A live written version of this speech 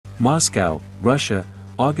Moscow, Russia,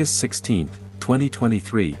 August 16,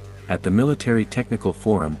 2023, at the Military Technical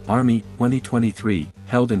Forum Army 2023,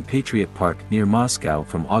 held in Patriot Park near Moscow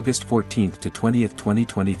from August 14 to 20,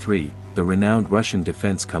 2023, the renowned Russian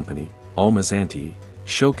defense company, Almaz Antey,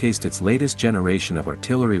 showcased its latest generation of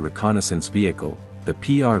artillery reconnaissance vehicle, the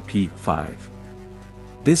PRP-5.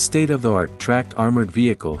 This state-of-the-art tracked armored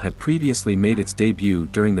vehicle had previously made its debut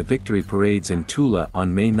during the victory parades in Tula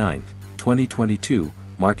on May 9, 2022,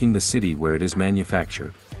 marking the city where it is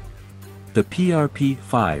manufactured. The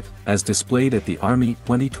PRP-5, as displayed at the Army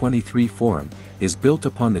 2023 Forum, is built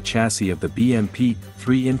upon the chassis of the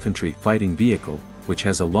BMP-3 infantry fighting vehicle, which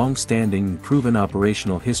has a long-standing and proven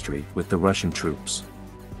operational history with the Russian troops.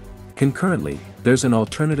 Concurrently, there's an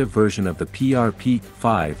alternative version of the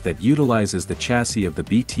PRP-5 that utilizes the chassis of the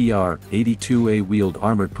BTR-82A wheeled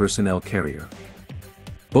armored personnel carrier.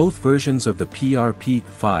 Both versions of the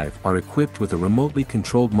PRP-5 are equipped with a remotely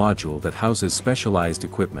controlled module that houses specialized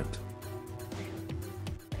equipment.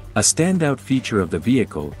 A standout feature of the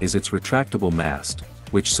vehicle is its retractable mast,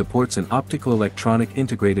 which supports an optical-electronic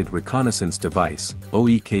integrated reconnaissance device,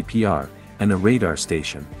 OEKPR, and a radar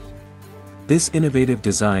station. This innovative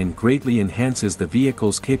design greatly enhances the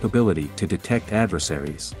vehicle's capability to detect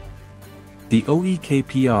adversaries. The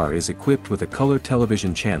OEKPR is equipped with a color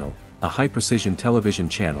television channel, a high-precision television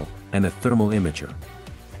channel, and a thermal imager.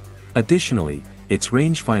 Additionally, its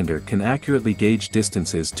rangefinder can accurately gauge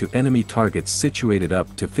distances to enemy targets situated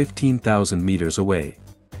up to 15,000 meters away.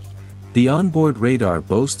 The onboard radar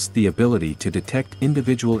boasts the ability to detect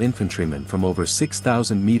individual infantrymen from over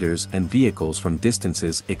 6,000 meters and vehicles from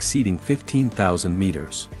distances exceeding 15,000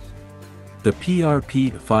 meters. The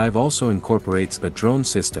PRP-5 also incorporates a drone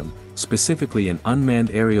system, specifically an unmanned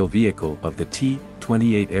aerial vehicle of the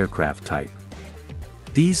T-28 aircraft type.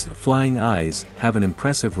 These flying eyes have an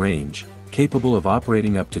impressive range, capable of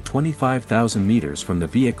operating up to 25,000 meters from the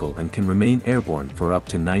vehicle and can remain airborne for up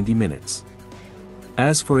to 90 minutes.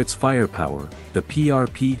 As for its firepower, the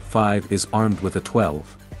PRP-5 is armed with a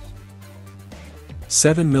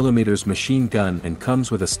 12.7mm machine gun and comes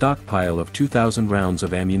with a stockpile of 2,000 rounds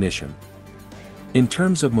of ammunition. In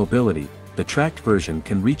terms of mobility, the tracked version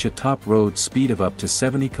can reach a top road speed of up to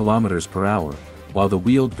 70 km per hour, while the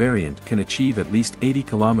wheeled variant can achieve at least 80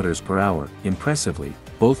 km per hour. Impressively,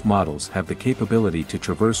 both models have the capability to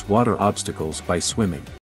traverse water obstacles by swimming.